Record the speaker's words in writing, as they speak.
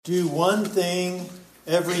Do one thing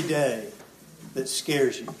every day that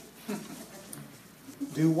scares you.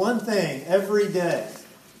 Do one thing every day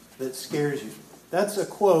that scares you. That's a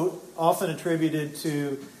quote often attributed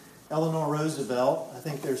to Eleanor Roosevelt. I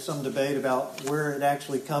think there's some debate about where it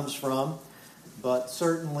actually comes from, but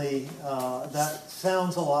certainly that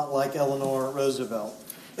sounds a lot like Eleanor Roosevelt.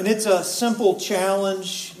 And it's a simple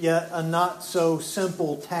challenge, yet a not so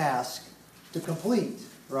simple task to complete,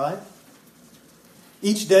 right?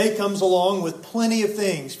 Each day comes along with plenty of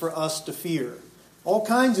things for us to fear. All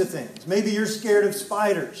kinds of things. Maybe you're scared of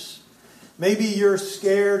spiders. Maybe you're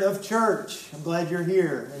scared of church. I'm glad you're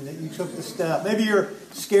here and that you took the step. Maybe you're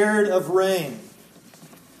scared of rain.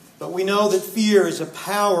 But we know that fear is a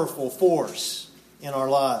powerful force in our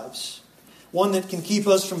lives. One that can keep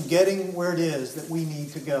us from getting where it is that we need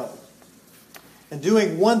to go. And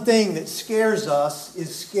doing one thing that scares us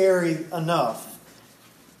is scary enough.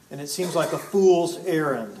 And it seems like a fool's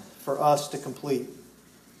errand for us to complete.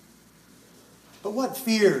 But what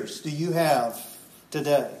fears do you have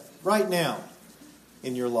today, right now,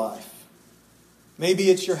 in your life? Maybe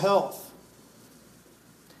it's your health.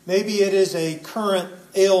 Maybe it is a current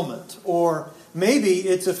ailment. Or maybe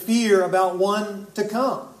it's a fear about one to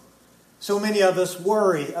come. So many of us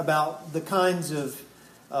worry about the kinds of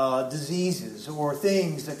diseases or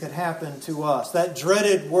things that could happen to us. That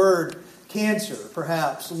dreaded word, cancer,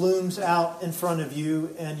 perhaps, looms out in front of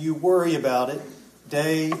you and you worry about it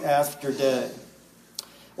day after day.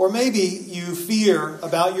 Or maybe you fear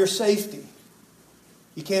about your safety.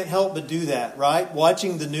 You can't help but do that, right?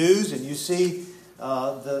 Watching the news and you see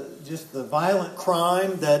the violent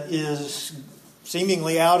crime that is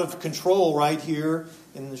seemingly out of control right here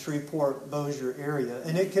in the Shreveport-Bossier area.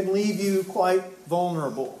 And it can leave you quite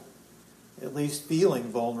vulnerable, at least feeling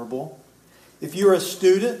vulnerable. If you're a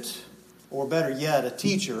student, or better yet, a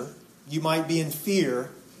teacher, you might be in fear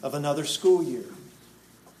of another school year.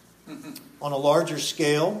 On a larger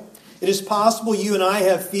scale, it is possible you and I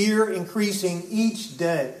have fear increasing each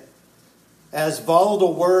day as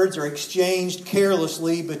volatile words are exchanged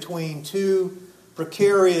carelessly between two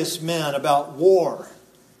precarious men about war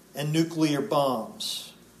and nuclear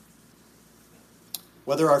bombs.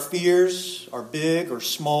 Whether our fears are big or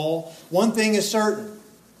small, one thing is certain: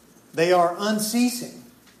 they are unceasing.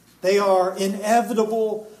 They are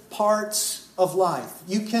inevitable parts of life.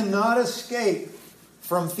 You cannot escape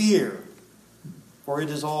from fear, for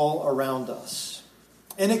it is all around us.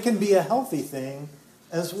 And it can be a healthy thing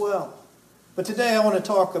as well. But today I want to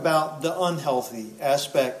talk about the unhealthy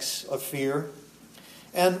aspects of fear.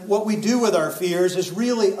 And what we do with our fears is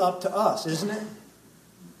really up to us, isn't it?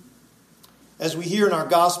 As we hear in our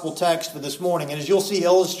gospel text for this morning, and as you'll see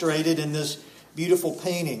illustrated in this beautiful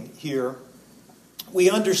painting here, we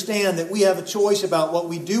understand that we have a choice about what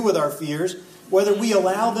we do with our fears, whether we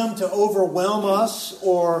allow them to overwhelm us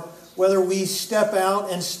or whether we step out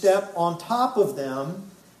and step on top of them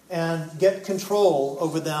and get control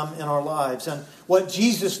over them in our lives. And what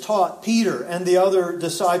Jesus taught Peter and the other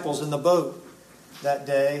disciples in the boat that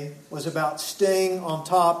day was about staying on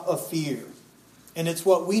top of fear. And it's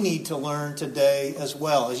what we need to learn today as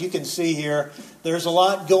well. As you can see here, there's a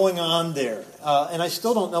lot going on there. And I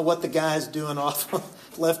still don't know what the guy's doing off on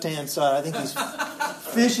the left-hand side. I think he's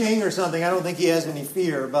fishing or something. I don't think he has any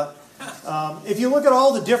fear. But if you look at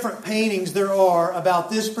all the different paintings there are about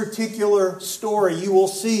this particular story, you will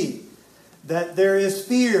see that there is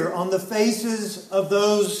fear on the faces of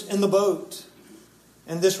those in the boat.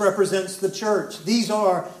 And this represents the church. These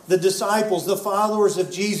are the disciples, the followers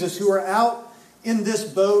of Jesus, who are out in this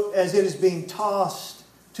boat as it is being tossed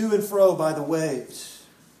to and fro by the waves.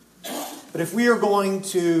 But if we are going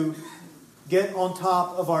to get on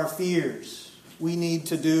top of our fears, we need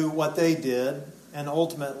to do what they did, and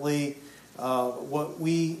ultimately what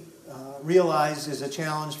we realize is a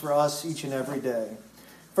challenge for us each and every day.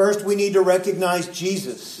 First, we need to recognize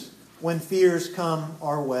Jesus when fears come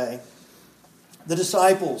our way. The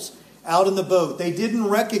disciples out in the boat, they didn't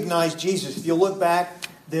recognize Jesus. If you look back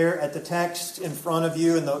there at the text in front of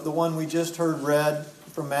you and the one we just heard read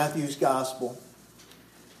from Matthew's Gospel,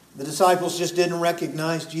 the disciples just didn't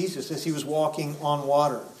recognize Jesus as he was walking on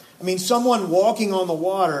water. I mean, someone walking on the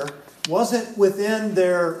water wasn't within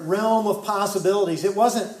their realm of possibilities. It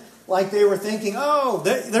wasn't like they were thinking, oh,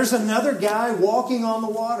 there's another guy walking on the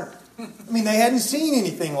water. I mean, they hadn't seen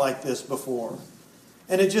anything like this before.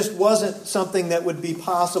 And it just wasn't something that would be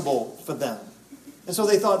possible for them. And so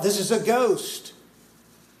they thought, this is a ghost.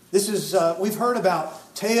 This is, we've heard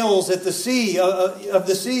about tales at the sea, of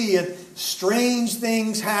the sea, and strange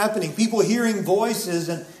things happening. People hearing voices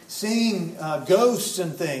and seeing ghosts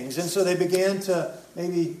and things. And so they began to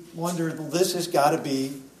maybe wonder, well, this has got to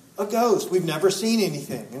be a ghost. We've never seen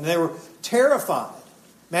anything. And they were terrified.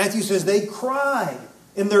 Matthew says they cried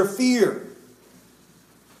in their fear.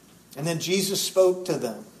 And then Jesus spoke to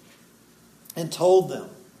them and told them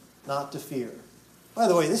not to fear. By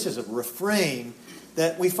the way, this is a refrain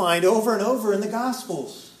that we find over and over in the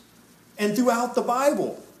Gospels and throughout the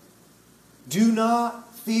Bible. Do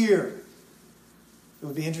not fear. It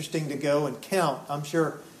would be interesting to go and count. I'm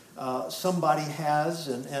sure somebody has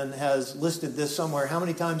and has listed this somewhere. How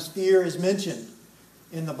many times fear is mentioned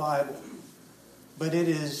in the Bible? But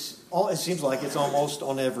it seems like it's almost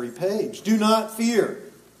on every page. Do not fear.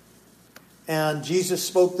 And Jesus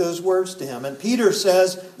spoke those words to him. And Peter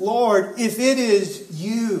says, Lord, if it is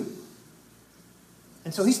you.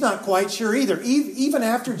 And so he's not quite sure either. Even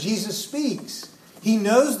after Jesus speaks, he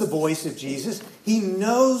knows the voice of Jesus. He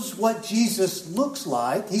knows what Jesus looks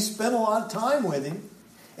like. He spent a lot of time with him.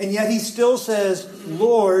 And yet he still says,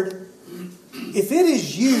 Lord, if it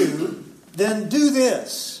is you, then do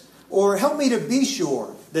this. Or help me to be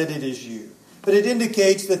sure that it is you. But it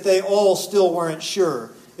indicates that they all still weren't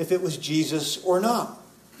sure if it was Jesus or not.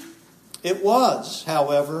 It was,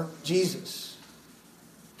 however, Jesus.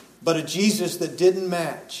 But a Jesus that didn't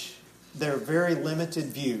match their very limited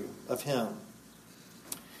view of him.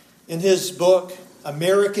 In his book,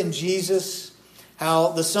 American Jesus, How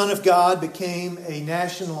the Son of God Became a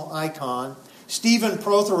National Icon, Stephen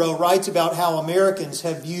Prothero writes about how Americans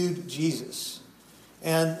have viewed Jesus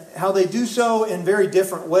and how they do so in very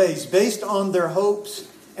different ways based on their hopes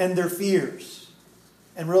and their fears.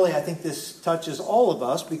 And really, I think this touches all of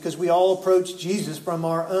us because we all approach Jesus from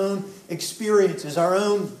our own experiences, our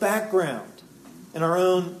own background, and our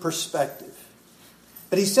own perspective.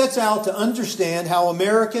 But he sets out to understand how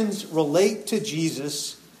Americans relate to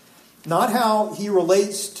Jesus, not how he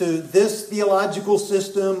relates to this theological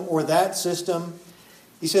system or that system.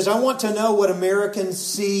 He says, I want to know what Americans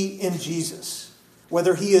see in Jesus,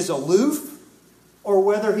 whether he is aloof or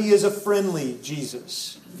whether he is a friendly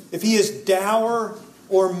Jesus, if he is dour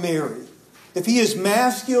or merry, if he is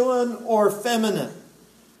masculine or feminine,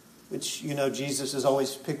 which, Jesus is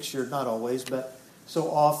always pictured, not always, but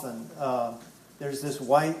so often. There's this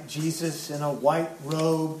white Jesus in a white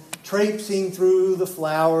robe, traipsing through the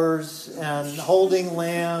flowers and holding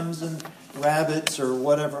lambs and rabbits or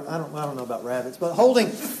whatever. I don't know about rabbits, but holding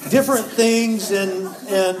different things.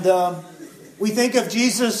 And we think of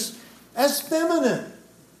Jesus as feminine.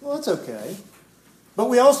 Well, that's okay. But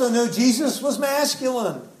we also know Jesus was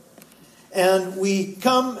masculine. And we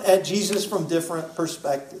come at Jesus from different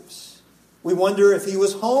perspectives. We wonder if he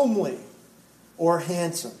was homely or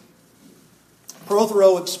handsome.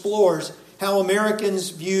 Prothero explores how Americans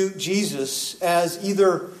view Jesus as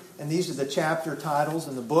either, and these are the chapter titles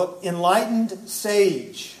in the book, enlightened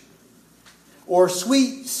sage, or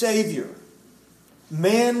sweet savior,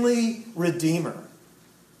 manly redeemer,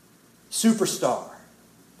 superstar,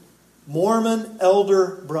 Mormon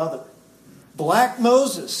elder brother, black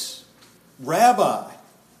Moses, rabbi,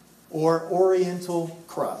 or oriental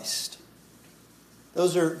Christ.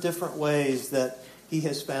 Those are different ways that he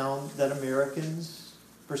has found that Americans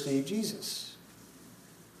perceive Jesus.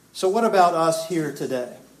 So what about us here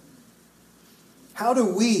today? How do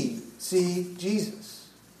we see Jesus?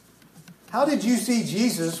 How did you see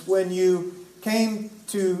Jesus when you came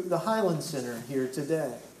to the Highland Center here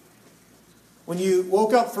today? When you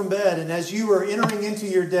woke up from bed and as you were entering into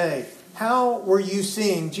your day, how were you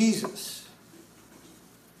seeing Jesus?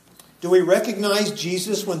 Do we recognize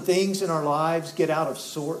Jesus when things in our lives get out of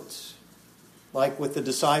sorts? Like with the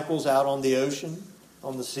disciples out on the ocean,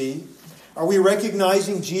 on the sea? Are we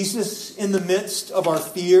recognizing Jesus in the midst of our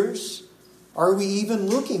fears? Are we even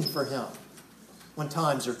looking for him when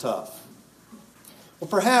times are tough? Well,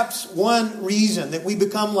 perhaps one reason that we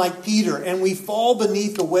become like Peter and we fall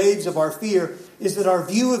beneath the waves of our fear is that our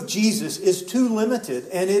view of Jesus is too limited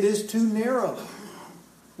and it is too narrow.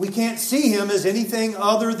 We can't see him as anything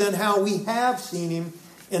other than how we have seen him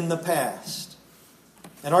in the past.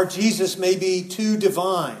 And our Jesus may be too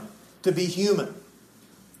divine to be human.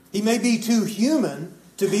 He may be too human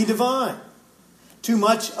to be divine. Too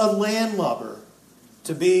much a landlubber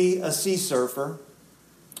to be a sea surfer.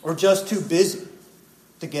 Or just too busy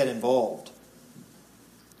to get involved.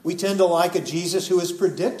 We tend to like a Jesus who is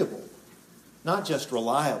predictable, not just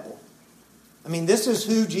reliable. I mean, this is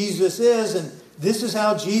who Jesus is, and this is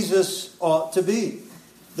how Jesus ought to be.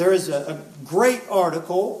 There is a great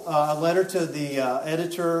article, a letter to the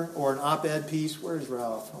editor or an op-ed piece. Where's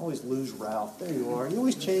Ralph? I always lose Ralph. There you are. You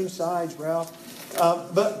always change sides, Ralph.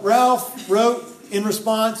 But Ralph wrote in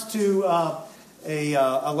response to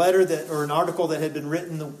a letter or an article that had been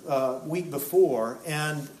written the week before,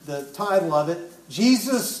 and the title of it,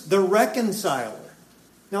 Jesus the reconciler.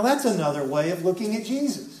 Now that's another way of looking at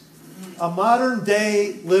Jesus. A modern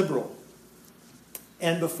day liberal.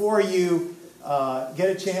 And before you get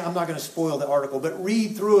a chance, I'm not going to spoil the article, but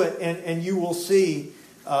read through it and you will see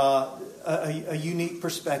a unique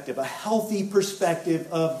perspective, a healthy perspective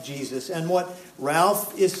of Jesus. And what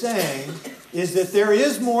Ralph is saying is that there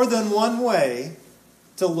is more than one way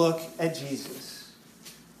to look at Jesus.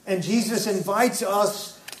 And Jesus invites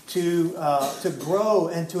us to grow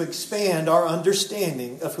and to expand our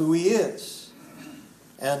understanding of who He is.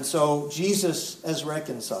 And so Jesus as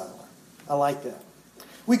reconciler. I like that.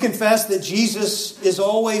 We confess that Jesus is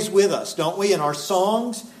always with us, don't we? In our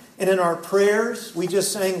songs and in our prayers. We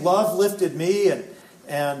just sang "Love Lifted Me"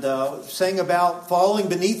 and sang about falling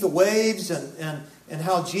beneath the waves and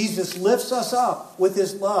how Jesus lifts us up with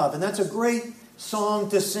His love. And that's a great song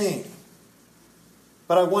to sing.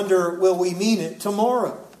 But I wonder, will we mean it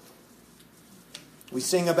tomorrow? We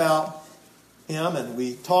sing about Him and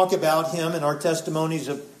we talk about Him in our testimonies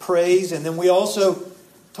of praise. And then we also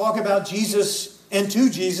talk about Jesus and to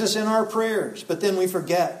Jesus in our prayers. But then we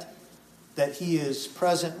forget that He is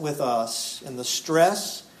present with us in the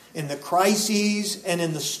stress, in the crises, and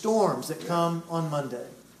in the storms that come on Monday.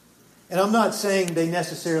 And I'm not saying they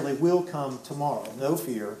necessarily will come tomorrow, no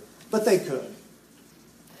fear, but they could.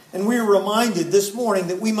 And we are reminded this morning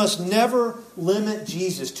that we must never limit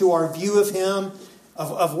Jesus to our view of Him,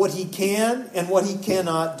 of what He can and what He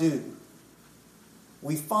cannot do.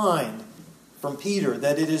 We find from Peter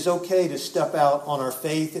that it is okay to step out on our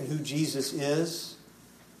faith in who Jesus is,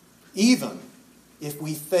 even if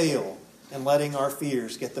we fail in letting our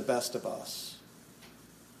fears get the best of us.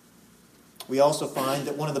 We also find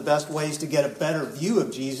that one of the best ways to get a better view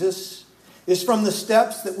of Jesus is from the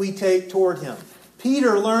steps that we take toward Him.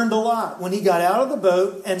 Peter learned a lot when he got out of the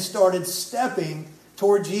boat and started stepping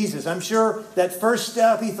toward Jesus. I'm sure that first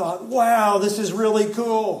step he thought, wow, this is really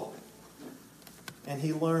cool. And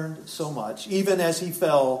he learned so much, even as he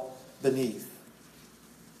fell beneath.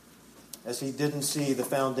 As he didn't see the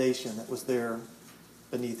foundation that was there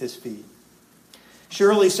beneath his feet.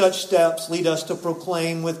 Surely such steps lead us to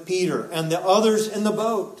proclaim with Peter and the others in the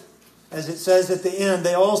boat. As it says at the end,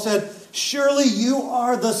 they all said, surely you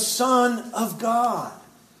are the Son of God.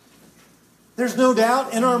 There's no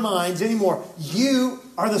doubt in our minds anymore. You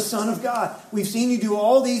are the Son of God. We've seen you do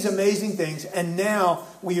all these amazing things, and now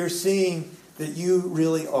we are seeing that you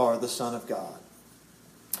really are the Son of God.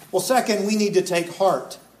 Well, second, we need to take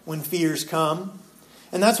heart when fears come.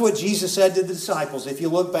 And that's what Jesus said to the disciples. If you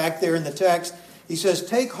look back there in the text, He says,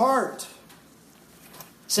 take heart,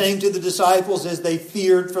 saying to the disciples as they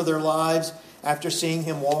feared for their lives after seeing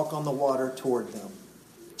Him walk on the water toward them.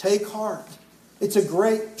 Take heart. It's a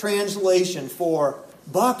great translation for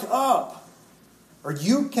buck up, or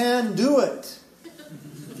you can do it.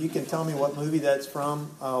 If you can tell me what movie that's from,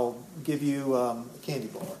 I'll give you a candy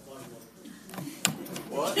bar.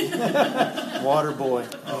 What? Waterboy.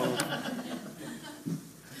 Oh.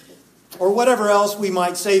 Or whatever else we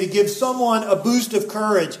might say to give someone a boost of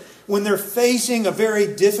courage when they're facing a very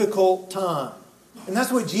difficult time. And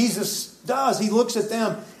that's what Jesus does. He looks at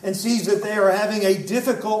them and sees that they are having a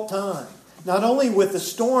difficult time. Not only with the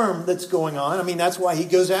storm that's going on. I mean, that's why He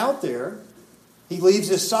goes out there. He leaves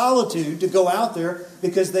His solitude to go out there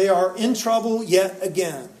because they are in trouble yet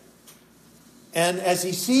again. And as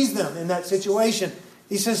He sees them in that situation,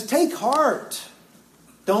 He says, take heart.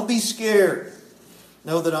 Don't be scared.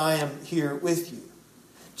 Know that I am here with you.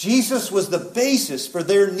 Jesus was the basis for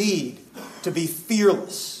their need to be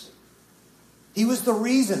fearless. He was the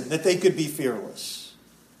reason that they could be fearless.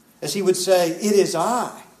 As He would say, it is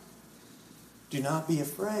I. Do not be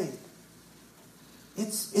afraid.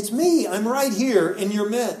 It's me. I'm right here in your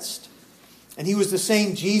midst. And He was the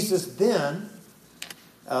same Jesus then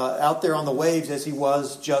out there on the waves as He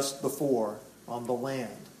was just before on the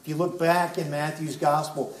land. If you look back in Matthew's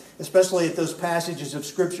Gospel, especially at those passages of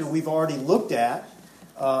Scripture we've already looked at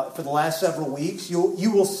for the last several weeks,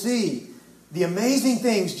 you will see the amazing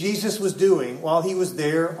things Jesus was doing while He was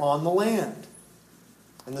there on the land.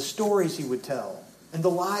 And the stories He would tell. And the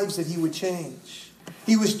lives that He would change.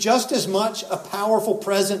 He was just as much a powerful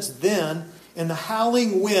presence then in the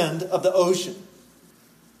howling wind of the ocean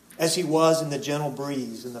as He was in the gentle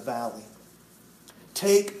breeze in the valley.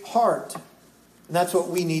 Take heart. And that's what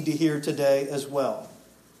we need to hear today as well.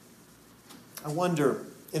 I wonder,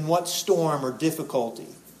 in what storm or difficulty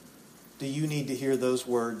do you need to hear those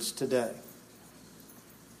words today?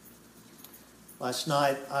 Last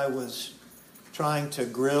night I was trying to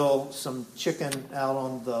grill some chicken out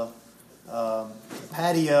on the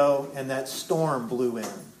patio, and that storm blew in.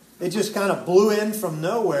 It just kind of blew in from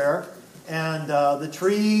nowhere, and the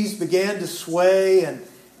trees began to sway, and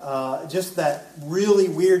just that really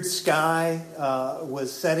weird sky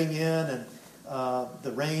was setting in, and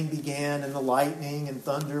the rain began, and the lightning and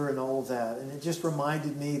thunder and all of that. And it just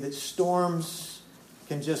reminded me that storms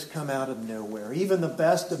can just come out of nowhere. Even the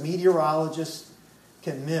best of meteorologists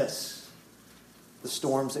can miss the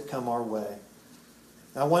storms that come our way.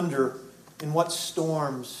 I wonder, in what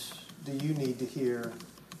storms do you need to hear,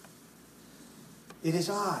 "It is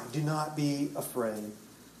I, do not be afraid"?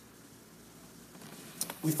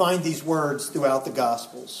 We find these words throughout the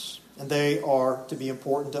Gospels, and they are to be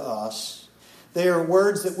important to us. They are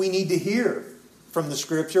words that we need to hear from the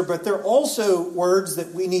Scripture, but they're also words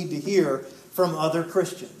that we need to hear from other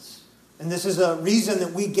Christians. And this is a reason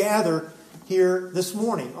that we gather here this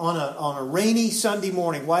morning on a rainy Sunday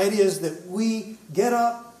morning. Why it is that we get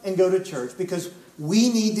up and go to church, because we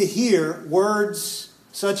need to hear words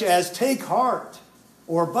such as "take heart"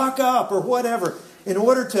 or "buck up" or whatever, in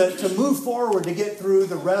order to move forward to get through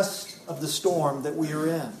the rest of the storm that we are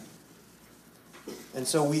in. And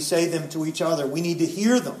so we say them to each other. We need to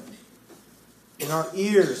hear them in our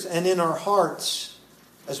ears and in our hearts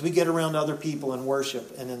as we get around other people in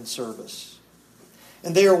worship and in service.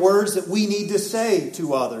 And they are words that we need to say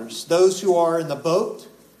to others, those who are in the boat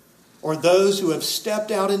or those who have stepped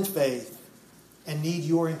out in faith and need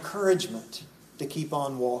your encouragement to keep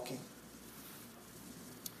on walking.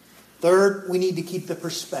 Third, we need to keep the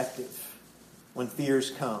perspective when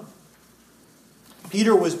fears come.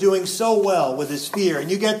 Peter was doing so well with his fear, and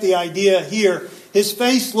you get the idea here. His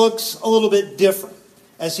face looks a little bit different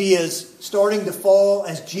as he is starting to fall,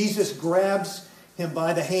 as Jesus grabs him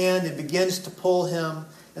by the hand and begins to pull him.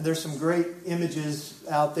 And there's some great images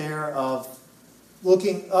out there of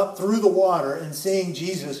looking up through the water and seeing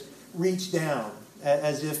Jesus reach down,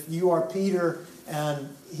 as if you are Peter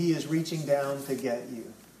and he is reaching down to get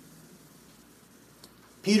you.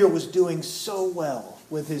 Peter was doing so well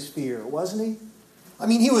with his fear, wasn't he? I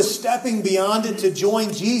mean, he was stepping beyond it to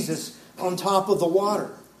join Jesus on top of the water.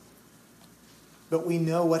 But we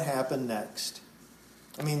know what happened next.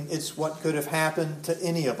 I mean, it's what could have happened to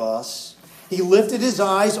any of us. He lifted his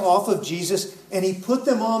eyes off of Jesus and he put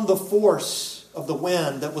them on the force of the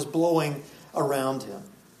wind that was blowing around him.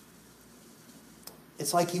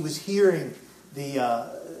 It's like he was hearing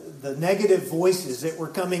the negative voices that were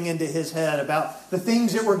coming into his head about the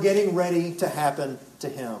things that were getting ready to happen to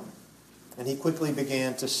him. And he quickly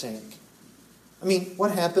began to sink. I mean,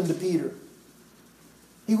 what happened to Peter?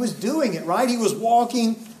 He was doing it, right? He was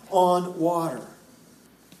walking on water.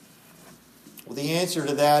 Well, the answer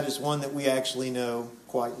to that is one that we actually know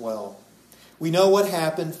quite well. We know what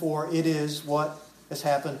happened, for it is what has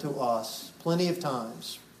happened to us plenty of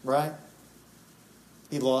times, right?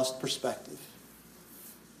 He lost perspective.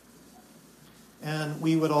 And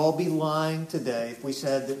we would all be lying today if we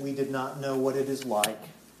said that we did not know what it is like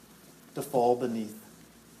to fall beneath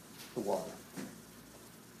the water.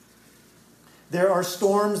 There are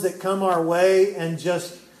storms that come our way and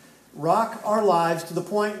just rock our lives to the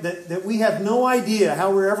point that we have no idea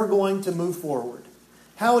how we're ever going to move forward,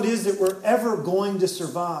 how it is that we're ever going to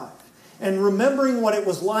survive. And remembering what it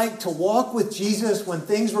was like to walk with Jesus when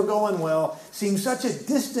things were going well seems such a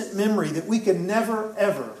distant memory that we can never,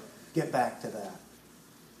 ever get back to that.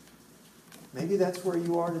 Maybe that's where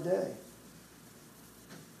you are today.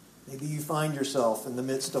 Maybe you find yourself in the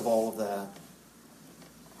midst of all of that.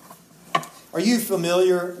 Are you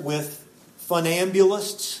familiar with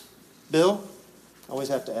funambulists, Bill? I always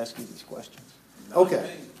have to ask you these questions.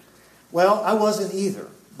 Okay. Well, I wasn't either.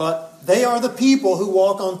 But they are the people who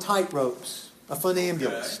walk on tightropes, a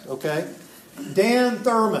funambulist. Okay? Dan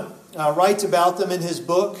Thurman writes about them in his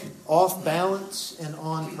book, Off Balance and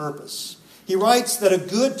On Purpose. He writes that a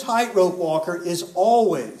good tightrope walker is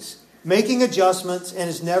always making adjustments and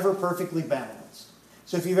is never perfectly balanced.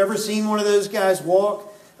 So if you've ever seen one of those guys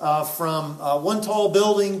walk from one tall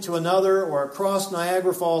building to another or across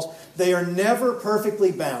Niagara Falls, they are never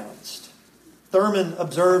perfectly balanced. Thurman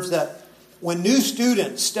observes that when new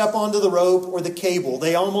students step onto the rope or the cable,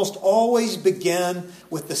 they almost always begin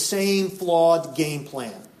with the same flawed game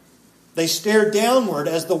plan. They stare downward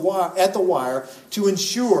at the wire to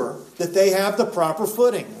ensure that they have the proper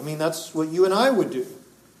footing. I mean, that's what you and I would do.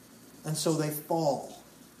 And so they fall.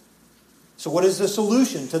 So what is the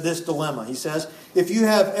solution to this dilemma? He says, if you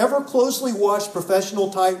have ever closely watched professional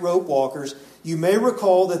tightrope walkers, you may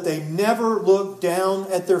recall that they never look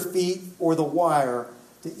down at their feet or the wire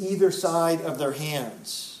to either side of their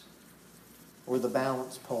hands or the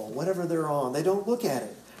balance pole, whatever they're on. They don't look at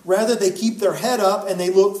it. Rather, they keep their head up and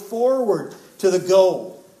they look forward to the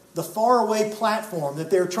goal, the faraway platform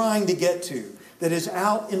that they're trying to get to. that is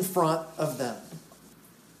out in front of them.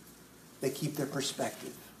 They keep their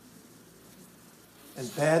perspective.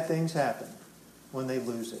 And bad things happen when they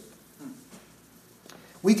lose it.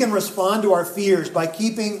 We can respond to our fears by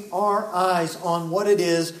keeping our eyes on what it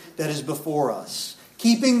is that is before us.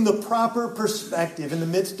 Keeping the proper perspective in the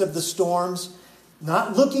midst of the storms.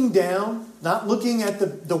 Not looking down. Not looking at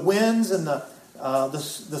the winds and the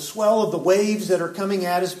swell of the waves that are coming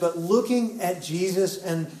at us. But looking at Jesus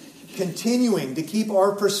and continuing to keep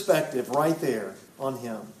our perspective right there on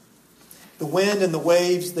Him. The wind and the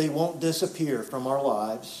waves, they won't disappear from our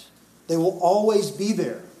lives. They will always be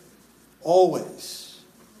there. Always.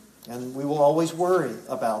 And we will always worry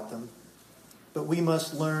about them. But we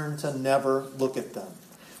must learn to never look at them.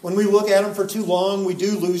 When we look at them for too long, we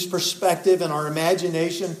do lose perspective and our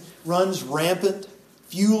imagination runs rampant,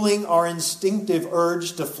 fueling our instinctive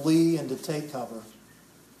urge to flee and to take cover.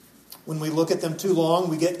 When we look at them too long,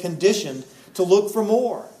 we get conditioned to look for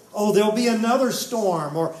more. Oh, there'll be another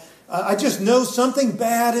storm, or I just know something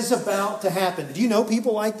bad is about to happen. Do you know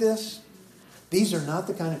people like this? These are not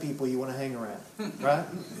the kind of people you want to hang around, right?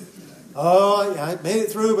 Oh, I made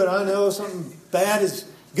it through, but I know something bad is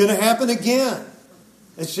going to happen again.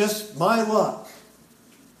 It's just my luck.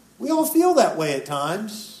 We all feel that way at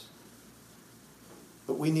times.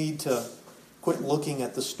 But we need to quit looking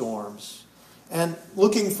at the storms. And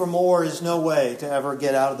looking for more is no way to ever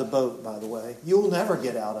get out of the boat, by the way. You'll never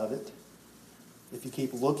get out of it if you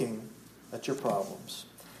keep looking at your problems.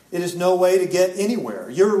 It is no way to get anywhere.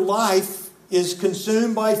 Your life is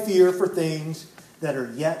consumed by fear for things that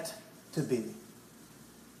are yet to be.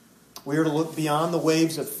 We are to look beyond the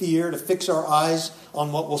waves of fear, to fix our eyes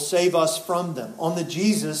on what will save us from them, on the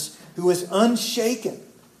Jesus who is unshaken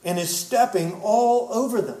and is stepping all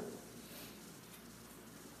over them.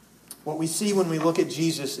 What we see when we look at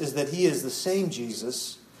Jesus is that He is the same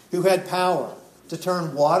Jesus who had power to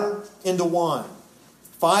turn water into wine,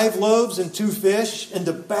 5 loaves and 2 fish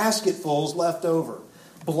into basketfuls left over,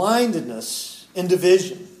 blindness into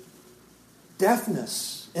vision,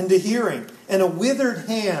 deafness into hearing, and a withered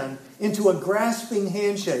hand into a grasping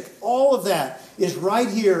handshake. All of that is right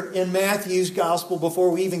here in Matthew's gospel before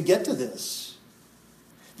we even get to this.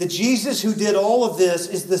 The Jesus who did all of this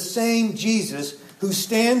is the same Jesus who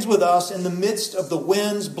stands with us in the midst of the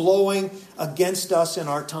winds blowing against us in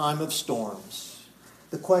our time of storms.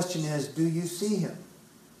 The question is, do you see Him?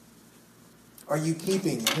 Are you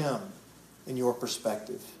keeping Him in your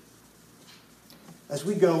perspective? As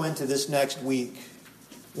we go into this next week,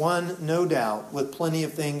 one, no doubt, with plenty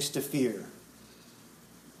of things to fear,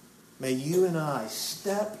 may you and I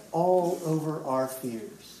step all over our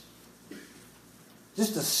fears.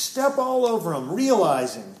 Just to step all over them,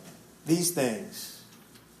 realizing these things,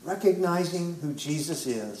 recognizing who Jesus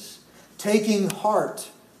is, taking heart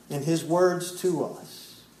in His words to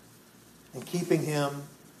us, and keeping Him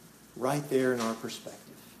right there in our perspective.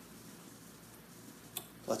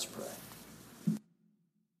 Let's pray.